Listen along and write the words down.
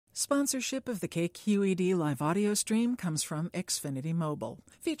Sponsorship of the KQED live audio stream comes from Xfinity Mobile,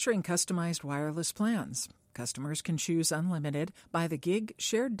 featuring customized wireless plans. Customers can choose unlimited, by the gig,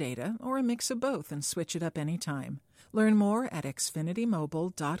 shared data, or a mix of both and switch it up anytime. Learn more at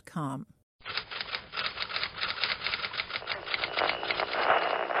xfinitymobile.com.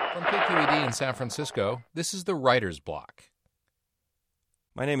 From KQED in San Francisco, this is the Writer's Block.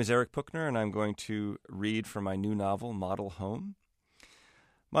 My name is Eric Puchner, and I'm going to read from my new novel, Model Home.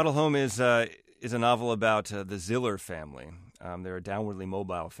 Model Home is a novel about the Ziller family. They're a downwardly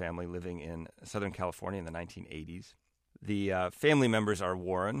mobile family living in Southern California in the 1980s. The family members are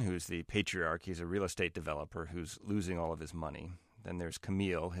Warren, who's the patriarch. He's a real estate developer who's losing all of his money. Then there's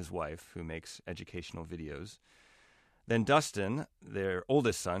Camille, his wife, who makes educational videos. Then Dustin, their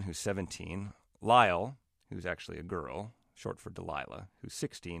oldest son, who's 17. Lyle, who's actually a girl, short for Delilah, who's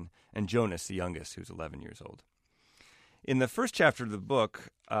 16. And Jonas, the youngest, who's 11 years old. In the first chapter of the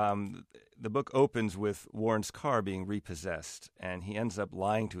book opens with Warren's car being repossessed, and he ends up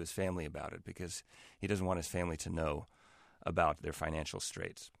lying to his family about it because he doesn't want his family to know about their financial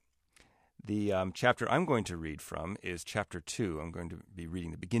straits. The chapter I'm going to read from is chapter 2. I'm going to be reading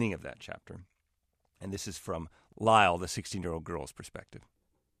the beginning of that chapter, and this is from Lyle, the 16-year-old girl's perspective.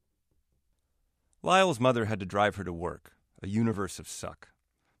 Lyle's mother had to drive her to work, a universe of suck,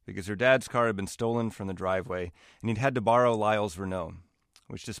 because her dad's car had been stolen from the driveway, and he'd had to borrow Lyle's Renault,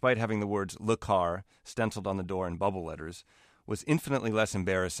 which, despite having the words "Le Car" stenciled on the door in bubble letters, was infinitely less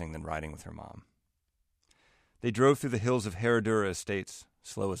embarrassing than riding with her mom. They drove through the hills of Herradura Estates,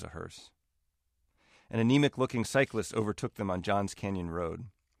 slow as a hearse. An anemic-looking cyclist overtook them on Johns Canyon Road.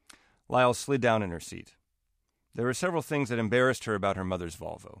 Lyle slid down in her seat. There were several things that embarrassed her about her mother's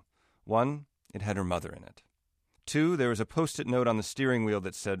Volvo. One, it had her mother in it. 2, there was a Post-it note on the steering wheel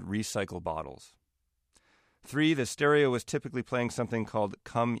that said, "Recycle bottles." 3, the stereo was typically playing something called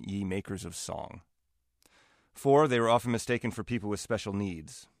 "Come Ye Makers of Song." 4, they were often mistaken for people with special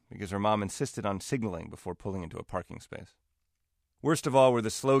needs, because her mom insisted on signaling before pulling into a parking space. Worst of all were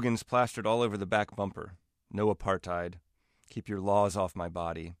the slogans plastered all over the back bumper. "No apartheid," "Keep your laws off my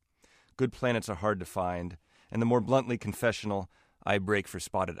body," "Good planets are hard to find," and the more bluntly confessional, "I break for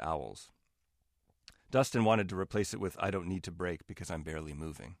spotted owls." Dustin wanted to replace it with "I don't need to break because I'm barely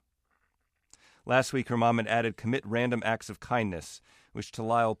moving." Last week, her mom had added "Commit random acts of kindness," which to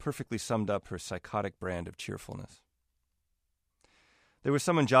Lyle perfectly summed up her psychotic brand of cheerfulness. There was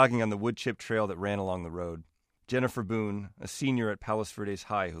someone jogging on the wood-chip trail that ran along the road. Jennifer Boone, a senior at Palos Verdes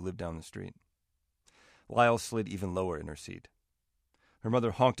High who lived down the street. Lyle slid even lower in her seat. Her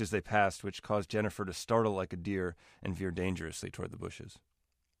mother honked as they passed, which caused Jennifer to startle like a deer and veer dangerously toward the bushes.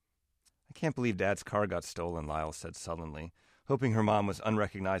 "I can't believe Dad's car got stolen," Lyle said sullenly, hoping her mom was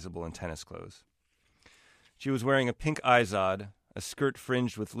unrecognizable in tennis clothes. She was wearing a pink izod, a skirt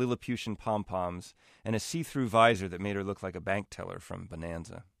fringed with Lilliputian pom-poms, and a see-through visor that made her look like a bank teller from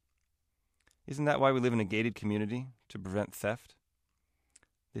Bonanza. "Isn't that why we live in a gated community? To prevent theft?"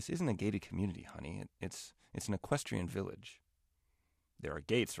 "This isn't a gated community, honey. It's an equestrian village." "There are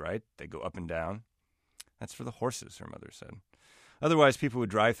gates, right? They go up and down." "That's for the horses," her mother said. "Otherwise, people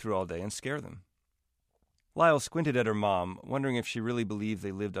would drive through all day and scare them." Lyle squinted at her mom, wondering if she really believed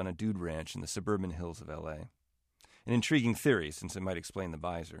they lived on a dude ranch in the suburban hills of L.A. An intriguing theory, since it might explain the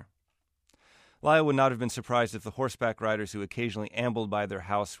visor. Lyle would not have been surprised if the horseback riders who occasionally ambled by their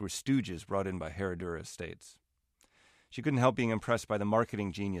house were stooges brought in by Herradura Estates. She couldn't help being impressed by the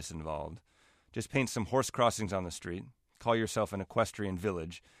marketing genius involved. Just paint some horse crossings on the street, call yourself an equestrian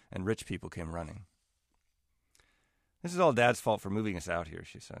village, and rich people came running. "This is all Dad's fault for moving us out here,"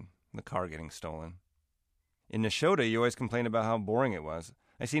 she said, the car getting stolen. "In Nashotah, you always complained about how boring it was.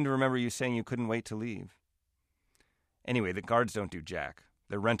 I seem to remember you saying you couldn't wait to leave." "Anyway, the guards don't do jack.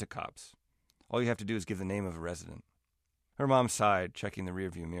 They're rent-a-cops. All you have to do is give the name of a resident." Her mom sighed, checking the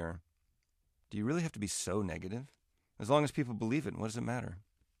rearview mirror. "Do you really have to be so negative? As long as people believe it, what does it matter?"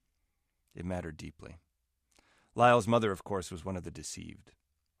 It mattered deeply. Lyle's mother, of course, was one of the deceived.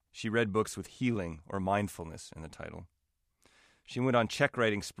 She read books with healing or mindfulness in the title. She went on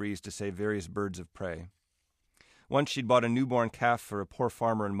check-writing sprees to save various birds of prey. Once she'd bought a newborn calf for a poor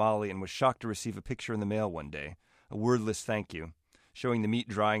farmer in Mali and was shocked to receive a picture in the mail one day, a wordless thank you, showing the meat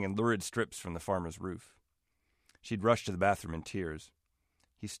drying in lurid strips from the farmer's roof. She'd rushed to the bathroom in tears.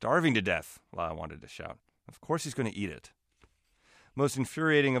 "He's starving to death," Lyle wanted to shout. "Of course he's going to eat it." Most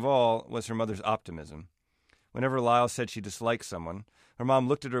infuriating of all was her mother's optimism. Whenever Lyle said she disliked someone, her mom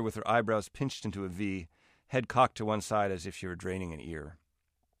looked at her with her eyebrows pinched into a V, head cocked to one side as if she were draining an ear.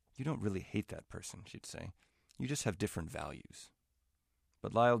 "You don't really hate that person," she'd say. "You just have different values."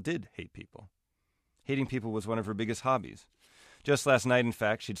 But Lyle did hate people. Hating people was one of her biggest hobbies. Just last night, in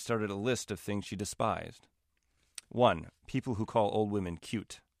fact, she'd started a list of things she despised. 1. People who call old women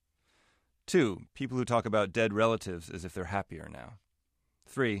cute. 2. People who talk about dead relatives as if they're happier now.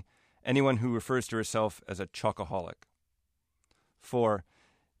 3. Anyone who refers to herself as a chocoholic. 4.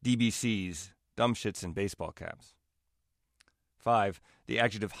 DBCs, dumb shits in baseball caps. 5. The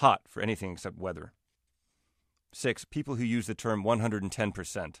adjective hot for anything except weather. 6. People who use the term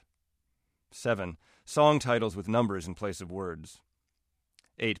 110%. 7. Song titles with numbers in place of words.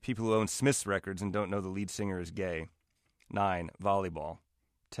 8. People who own Smith's records and don't know the lead singer is gay. 9. Volleyball.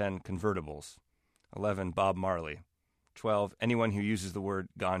 10. Convertibles. 11. Bob Marley. 12. Anyone who uses the word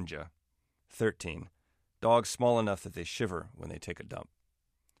ganja. 13. Dogs small enough that they shiver when they take a dump.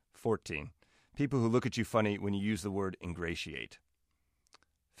 14. People who look at you funny when you use the word ingratiate.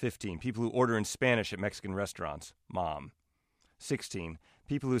 15. People who order in Spanish at Mexican restaurants. Mom. 16.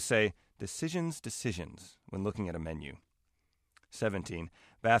 People who say, decisions when looking at a menu. 17.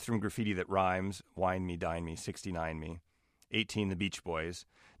 Bathroom graffiti that rhymes. Wine me, dine me, 69 me. 18. The Beach Boys.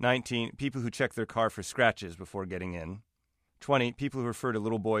 19. People who check their car for scratches before getting in. 20. People who refer to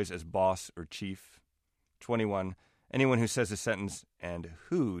little boys as boss or chief. 21. Anyone who says the sentence, and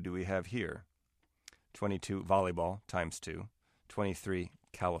who do we have here? 22. Volleyball, times 2. 23.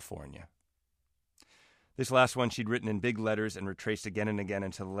 California. This last one she'd written in big letters and retraced again and again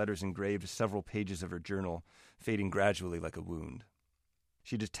until the letters engraved several pages of her journal, fading gradually like a wound.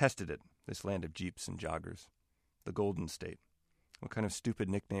 She detested it, this land of jeeps and joggers. The Golden State. What kind of stupid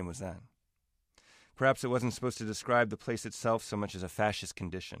nickname was that? Perhaps it wasn't supposed to describe the place itself so much as a fascist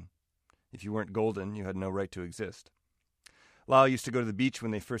condition. If you weren't golden, you had no right to exist. Lyle used to go to the beach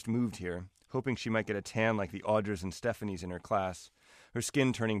when they first moved here, hoping she might get a tan like the Audras and Stephanies in her class, her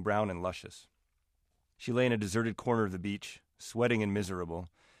skin turning brown and luscious. She lay in a deserted corner of the beach, sweating and miserable,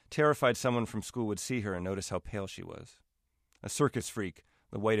 terrified someone from school would see her and notice how pale she was. A circus freak,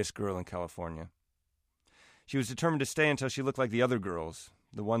 the whitest girl in California. She was determined to stay until she looked like the other girls,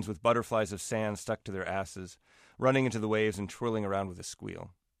 the ones with butterflies of sand stuck to their asses, running into the waves and twirling around with a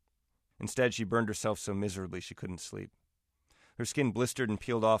squeal. Instead, she burned herself so miserably she couldn't sleep. Her skin blistered and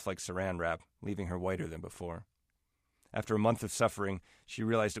peeled off like saran wrap, leaving her whiter than before. After a month of suffering, she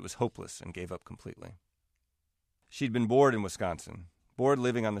realized it was hopeless and gave up completely. She'd been bored in Wisconsin, bored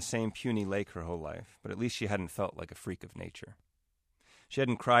living on the same puny lake her whole life, but at least she hadn't felt like a freak of nature. She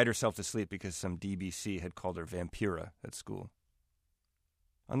hadn't cried herself to sleep because some DBC had called her Vampira at school.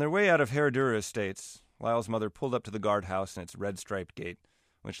 On their way out of Herradura Estates, Lyle's mother pulled up to the guardhouse and its red-striped gate,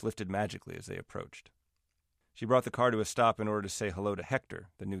 which lifted magically as they approached. She brought the car to a stop in order to say hello to Hector,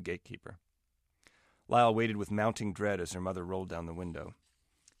 the new gatekeeper. Lyle waited with mounting dread as her mother rolled down the window.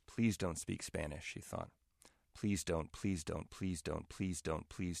 Please don't speak Spanish, she thought. Please don't, please don't, please don't, please don't,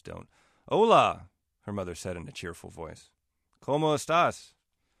 please don't. Hola, her mother said in a cheerful voice. ¿Cómo estás?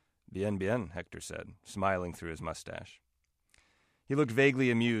 Bien, bien, Hector said, smiling through his mustache. He looked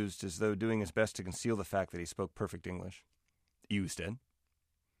vaguely amused, as though doing his best to conceal the fact that he spoke perfect English. ¿Y usted?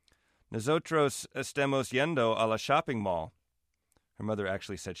 Nosotros estamos yendo a la shopping mall. Her mother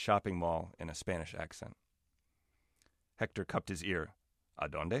actually said shopping mall in a Spanish accent. Hector cupped his ear. ¿A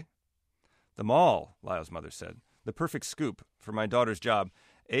dónde? The mall, Lyle's mother said. The perfect scoop for my daughter's job.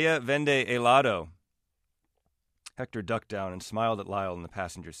 Ella vende helado. Hector ducked down and smiled at Lyle in the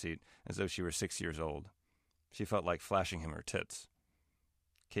passenger seat as though she were 6 years old. She felt like flashing him her tits.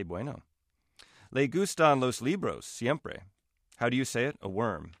 Que bueno. Le gustan los libros, siempre. How do you say it? A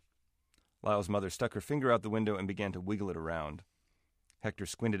worm. Lyle's mother stuck her finger out the window and began to wiggle it around. Hector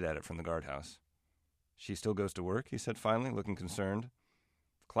squinted at it from the guardhouse. She still goes to work, he said finally, looking concerned.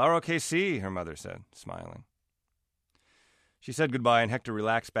 Claro que sí, her mother said, smiling. She said goodbye, and Hector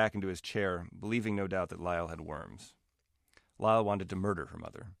relaxed back into his chair, believing no doubt that Lyle had worms. Lyle wanted to murder her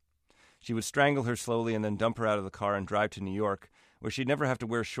mother. She would strangle her slowly and then dump her out of the car and drive to New York, where she'd never have to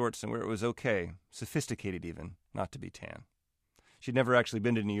wear shorts and where it was okay, sophisticated even, not to be tan. She'd never actually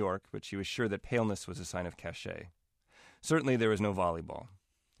been to New York, but she was sure that paleness was a sign of cachet. Certainly there was no volleyball.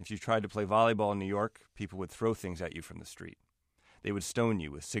 If you tried to play volleyball in New York, people would throw things at you from the street. They would stone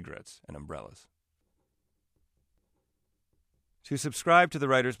you with cigarettes and umbrellas. To subscribe to the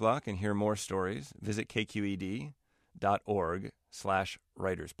Writer's Block and hear more stories, visit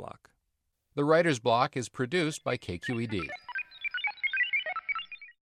kqed.org/writersblock. The Writer's Block is produced by KQED.